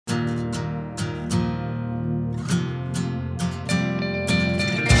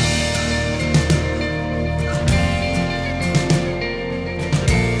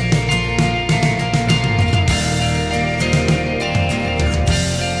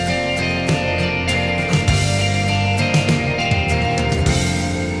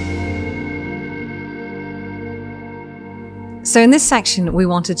So in this section, we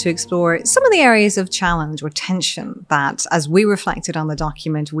wanted to explore some of the areas of challenge or tension that, as we reflected on the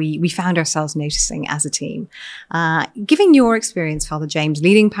document, we found ourselves noticing as a team. Given your experience, Father James,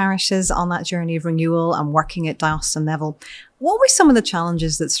 leading parishes on that journey of renewal and working at diocesan level, what were some of the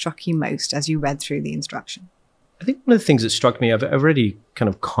challenges that struck you most as you read through the instruction? I think one of the things that struck me, I've already kind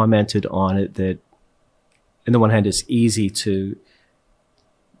of commented on it, that on the one hand, it's easy to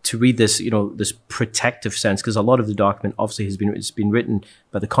read this, this protective sense, because a lot of the document obviously it's been written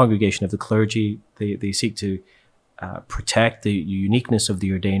by the Congregation of the Clergy. They seek to protect the uniqueness of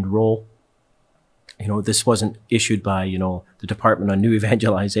the ordained role. This wasn't issued by, the Department on New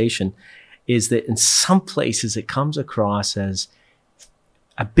Evangelization. Is that in some places it comes across as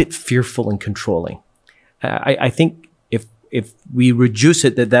a bit fearful and controlling. I think if we reduce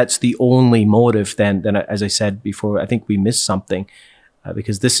it that's the only motive, then as I said before, I think we miss something.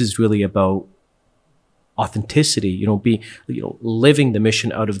 Because this is really about authenticity, living the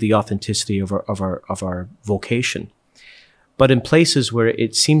mission out of the authenticity of our vocation. But in places where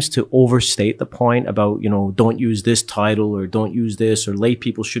it seems to overstate the point about, don't use this title or don't use this, or lay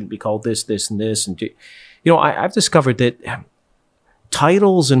people shouldn't be called this, this, and this. And, I've discovered that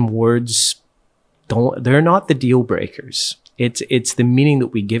titles and words they're not the deal breakers. It's the meaning that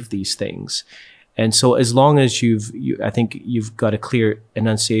we give these things. And so as long as I think you've got a clear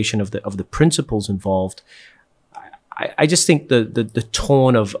enunciation of the principles involved, I just think the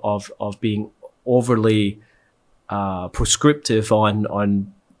tone of being overly prescriptive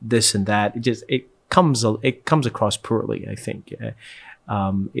on this and that, it comes across poorly, I think.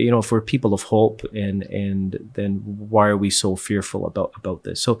 If we're people of hope, and then why are we so fearful about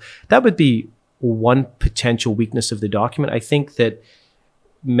this? So that would be one potential weakness of the document. I think that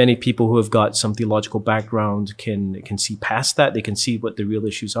many people who have got some theological background can see past that. They can see what the real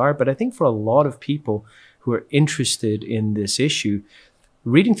issues are. But I think for a lot of people who are interested in this issue,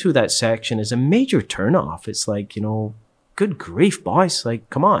 reading through that section is a major turnoff. It's like, good grief, boys, like,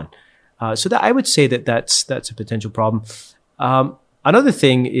 come on. So that I would say that's a potential problem. Another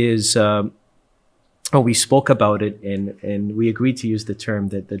thing is, we spoke about it and we agreed to use the term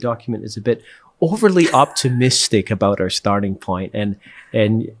that the document is a bit overly optimistic about our starting point. And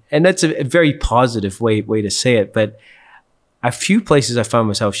that's a very positive way to say it. But a few places I found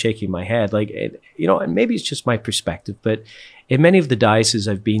myself shaking my head, and maybe it's just my perspective, but in many of the dioceses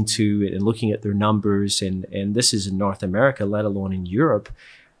I've been to and looking at their numbers, and this is in North America, let alone in Europe,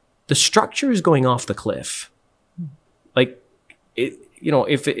 the structure is going off the cliff.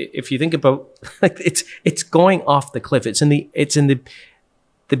 If you think about, it's going off the cliff. It's in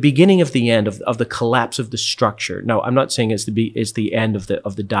the beginning of the end of the collapse of the structure. Now, I'm not saying it's the end of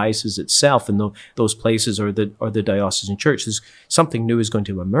the diocese itself and those places or the diocesan church. There's something new is going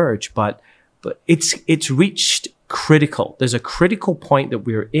to emerge, but it's reached critical. There's a critical point that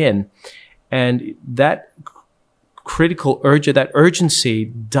we're in, and that critical that urgency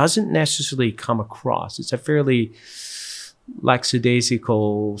doesn't necessarily come across. It's a fairly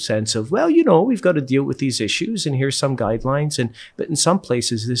lackadaisical sense of, we've got to deal with these issues and here's some guidelines. But in some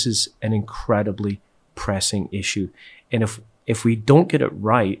places, this is an incredibly pressing issue. And if we don't get it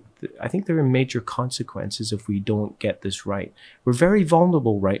right, I think there are major consequences if we don't get this right. We're very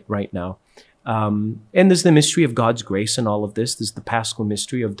vulnerable right now. And there's the mystery of God's grace in all of this. There's the Paschal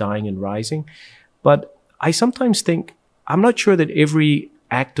mystery of dying and rising. But I sometimes think, I'm not sure that every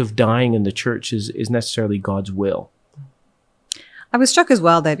act of dying in the church is necessarily God's will. I was struck as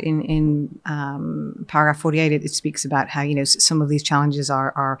well that in paragraph 48, it speaks about how, some of these challenges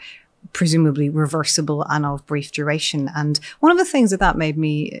are presumably reversible and of brief duration. And one of the things that made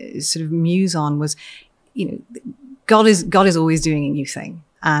me sort of muse on was, God is always doing a new thing.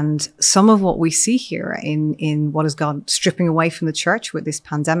 And some of what we see here in what is God stripping away from the church with this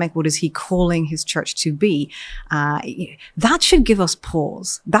pandemic, what is he calling his church to be? That should give us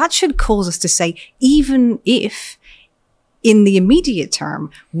pause. That should cause us to say, even if in the immediate term,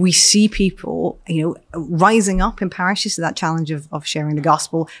 we see people, rising up in parishes to that challenge of sharing the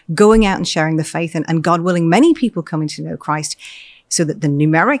gospel, going out and sharing the faith, and God willing, many people coming to know Christ, so that the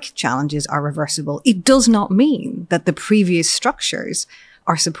numeric challenges are reversible. It does not mean that the previous structures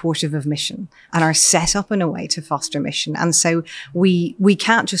are supportive of mission and are set up in a way to foster mission. And so we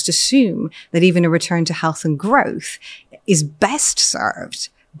can't just assume that even a return to health and growth is best served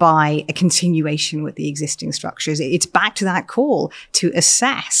by a continuation with the existing structures. It's back to that call to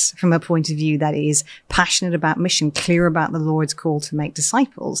assess from a point of view that is passionate about mission, clear about the Lord's call to make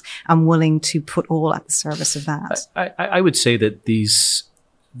disciples, and willing to put all at the service of that. I would say that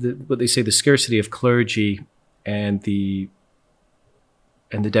what they say, the scarcity of clergy and the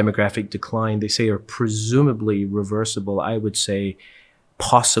and the demographic decline, they say, are presumably reversible. I would say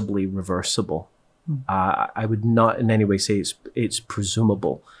possibly reversible. I would not in any way say it's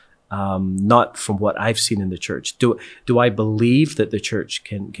presumable. Not from what I've seen in the church. Do I believe that the church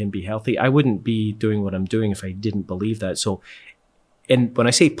can be healthy? I wouldn't be doing what I'm doing if I didn't believe that. So, and when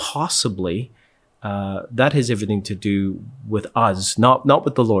I say possibly, that has everything to do with us, not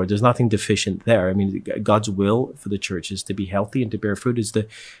with the Lord. There's nothing deficient there. I mean, God's will for the church is to be healthy and to bear fruit. Is the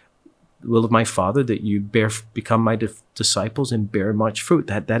will of my Father that you become my disciples and bear much fruit.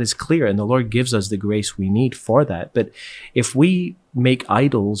 That is clear, and the Lord gives us the grace we need for that. But if we make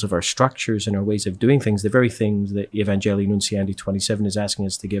idols of our structures and our ways of doing things, the very things that Evangelii Nuntiandi 27 is asking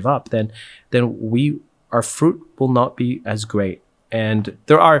us to give up, then our fruit will not be as great. And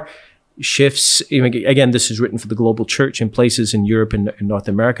there are shifts. Again, this is written for the global church in places in Europe and North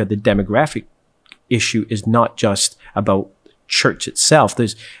America. The demographic issue is not just about church itself.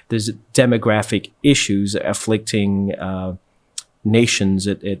 There's demographic issues afflicting nations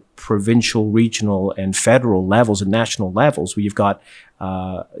at provincial, regional, and federal levels and national levels, where you've got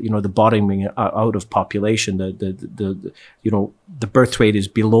the bottoming out of population. The birth rate is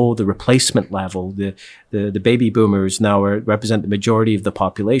below the replacement level. The baby boomers now represent the majority of the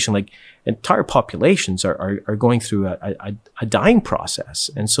population. Like entire populations are going through a dying process,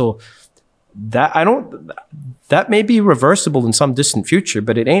 and so that may be reversible in some distant future,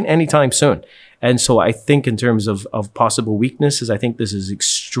 but it ain't anytime soon. And so I think in terms of possible weaknesses, I think this is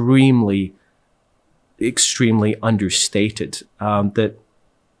extremely, extremely understated. That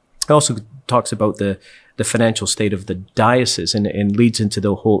also talks about the financial state of the diocese and leads into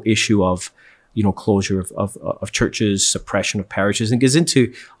the whole issue of, closure of churches, suppression of parishes, and gets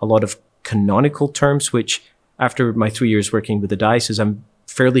into a lot of canonical terms, which after my 3 years working with the diocese, I'm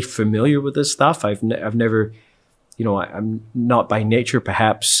fairly familiar with this stuff. I've never, I'm not by nature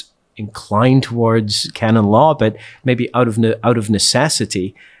perhaps inclined towards canon law, but maybe out of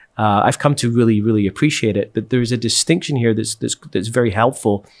necessity, I've come to really, really appreciate it. But there's a distinction here that's very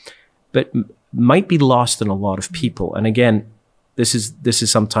helpful, but might be lost in a lot of people. And again, this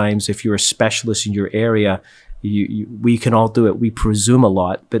is sometimes, if you're a specialist in your area, we can all do it. We presume a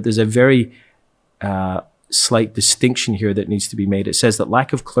lot, but there's a very slight distinction here that needs to be made. It says that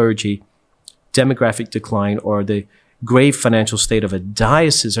lack of clergy, demographic decline, or the grave financial state of a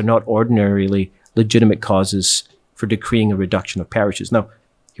diocese are not ordinarily legitimate causes for decreeing a reduction of parishes. Now,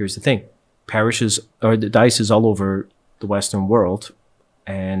 here's the thing. Parishes or the dioceses all over the Western world,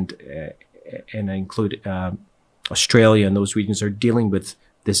 and I include Australia and those regions, are dealing with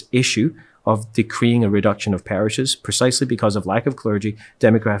this issue of decreeing a reduction of parishes precisely because of lack of clergy,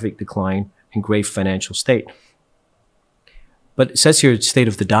 demographic decline, and grave financial state. But it says here state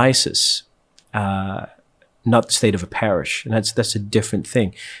of the diocese, not the state of a parish. And that's a different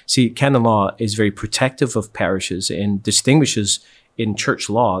thing. See, canon law is very protective of parishes and distinguishes in church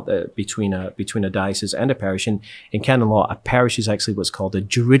law between a diocese and a parish. In canon law, a parish is actually what's called a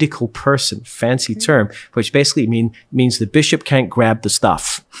juridical person, fancy term, which basically means the bishop can't grab the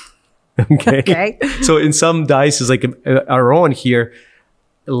stuff. Okay. So in some dioceses, like our own here,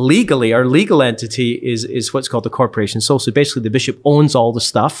 legally, our legal entity is what's called the corporation sole. So basically, the bishop owns all the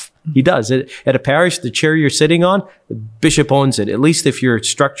stuff. He does. At a parish, the chair you're sitting on, the bishop owns it, at least if you're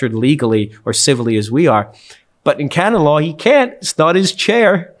structured legally or civilly as we are. But in canon law, he can't. It's not his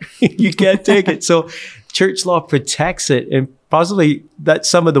chair. You can't take it. So church law protects it. And possibly that's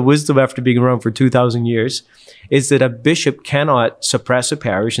some of the wisdom after being around for 2,000 years, is that a bishop cannot suppress a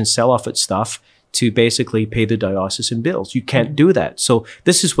parish and sell off its stuff to basically pay the diocesan bills. You can't do that. So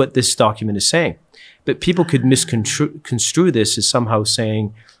this is what this document is saying. But people could misconstrue this as somehow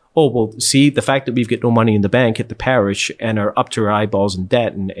saying, oh, well, see, the fact that we've got no money in the bank at the parish and are up to our eyeballs in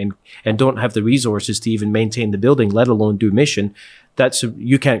debt and don't have the resources to even maintain the building, let alone do mission,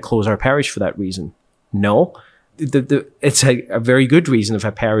 you can't close our parish for that reason. No, it's a very good reason if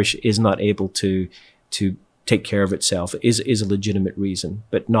a parish is not able to take care of itself is a legitimate reason,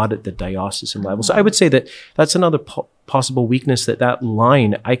 but not at the diocesan level. So I would say that's another possible weakness, that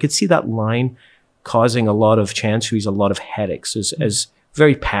line. I could see that line causing a lot of chanceries, a lot of headaches, as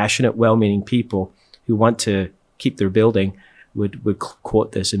very passionate, well-meaning people who want to keep their building would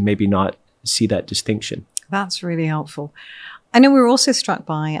quote this and maybe not see that distinction. That's really helpful. I know we were also struck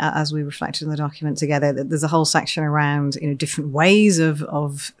by, as we reflected on the document together, that there's a whole section around different ways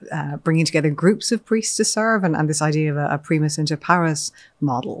of bringing together groups of priests to serve, and this idea of a primus inter pares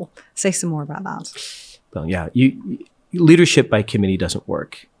model. Say some more about that. Well, yeah, leadership by committee doesn't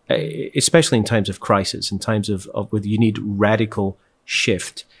work, especially in times of crisis, in times of where you need radical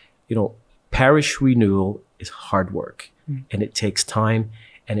shift. Parish renewal is hard work, and it takes time,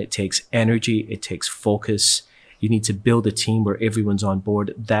 and it takes energy, it takes focus. You need to build a team where everyone's on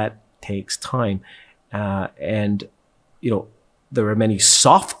board. That takes time. And, there are many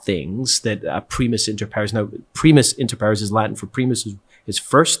soft things that primus inter pares. Now, primus inter pares is Latin for primus is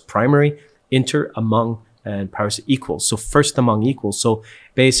first, primary, inter, among, and pares equal. So first among equals. So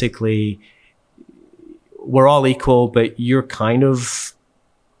basically, we're all equal, but you're kind of,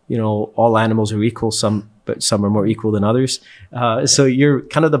 all animals are equal, but some are more equal than others. So you're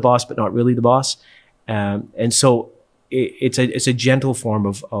kind of the boss, but not really the boss. And so it's a gentle form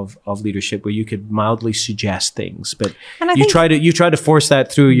of leadership where you could mildly suggest things, but you try to force that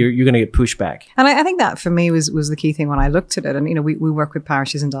through, you're going to get pushback. And I think that for me was the key thing when I looked at it. And we work with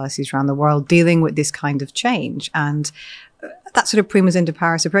parishes and dioceses around the world dealing with this kind of change, and that sort of primus inter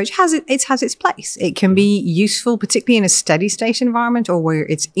pares approach has its place. It can be useful, particularly in a steady state environment or where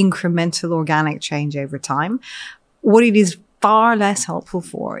it's incremental organic change over time. What it is far less helpful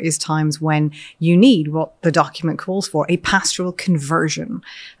for is times when you need what the document calls for, a pastoral conversion.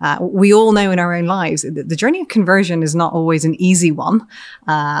 We all know in our own lives that the journey of conversion is not always an easy one.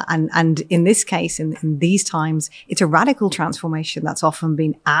 And in this case, in these times, it's a radical transformation that's often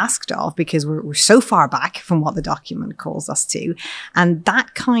been asked of because we're so far back from what the document calls us to. And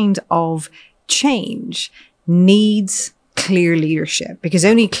that kind of change needs clear leadership, because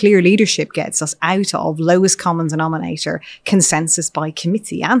only clear leadership gets us out of lowest common denominator consensus by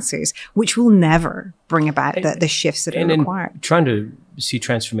committee answers, which will never bring about the shifts that are required. Trying to see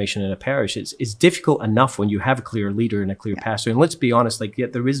transformation in a parish, it's difficult enough when you have a clear leader and a clear pastor. And let's be honest,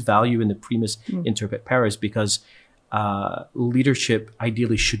 there is value in the primus inter pares because leadership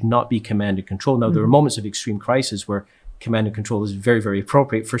ideally should not be command and control. Now, there are moments of extreme crisis where command and control is very, very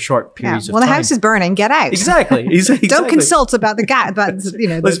appropriate for short periods of time. Well, the house is burning, get out. Exactly. Don't consult about the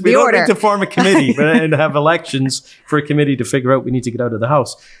we order. don't need to form a committee and have elections for a committee to figure out we need to get out of the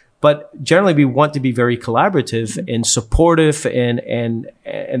house. But generally, we want to be very collaborative and supportive, and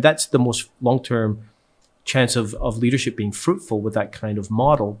that's the most long-term chance of leadership being fruitful with that kind of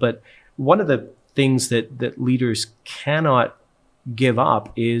model. But one of the things that leaders cannot give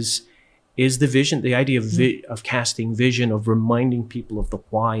up is the vision, the idea of casting vision, of reminding people of the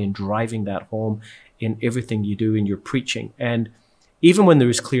why and driving that home in everything you do in your preaching. And even when there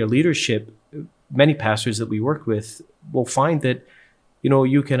is clear leadership, many pastors that we work with will find that,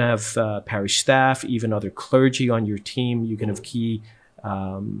 you can have parish staff, even other clergy on your team. You can have key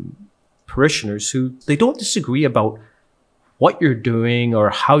parishioners who they don't disagree about what you're doing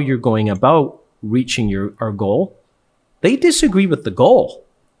or how you're going about reaching our goal. They disagree with the goal.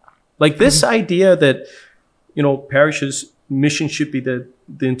 Like this idea that, parishes' mission should be the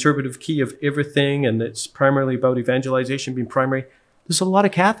interpretive key of everything, and it's primarily about evangelization being primary. There's a lot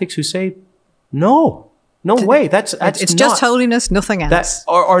of Catholics who say, no way. It's just holiness, nothing else.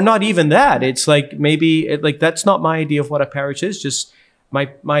 Or not even that. It's like that's not my idea of what a parish is. Just my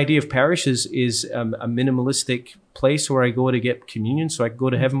idea of parish is a minimalistic place where I go to get communion so I can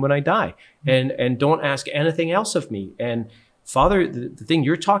go to heaven when I die, and don't ask anything else of me. And Father, the thing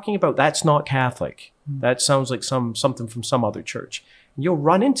you're talking about, that's not Catholic. That sounds like something from some other church. And you'll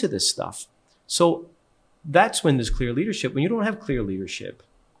run into this stuff. So that's when there's clear leadership. When you don't have clear leadership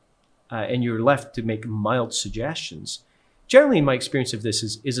and you're left to make mild suggestions, generally my experience of this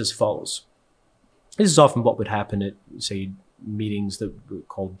is as follows. This is often what would happen at, say, meetings that were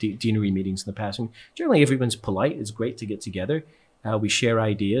called deanery meetings in the past. And generally everyone's polite. It's great to get together. We share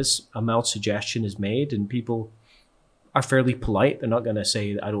ideas. A mild suggestion is made and people are fairly polite. They're not going to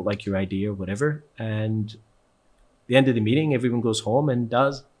say, I don't like your idea or whatever. And at the end of the meeting, everyone goes home and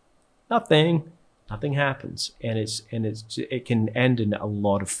does nothing. Nothing happens. And it can end in a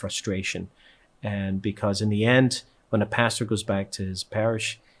lot of frustration. And because in the end, when a pastor goes back to his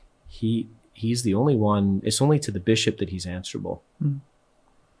parish, he's the only one, it's only to the bishop that he's answerable.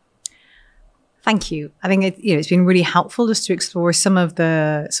 Thank you. I think it's been really helpful just to explore some of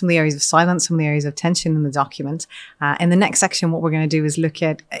the areas of silence, some of the areas of tension in the document. In the next section, what we're going to do is look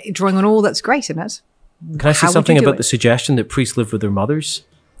at drawing on all that's great in it. Can I say something about the suggestion that priests live with their mothers?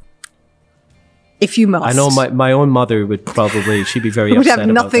 If you must. I know my own mother would probably, she'd be very upset about that.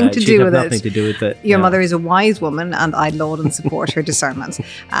 Would have nothing to do with it. Nothing to do with it. Your mother is a wise woman and I laud and support her discernment.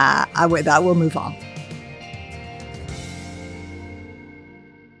 That will move on.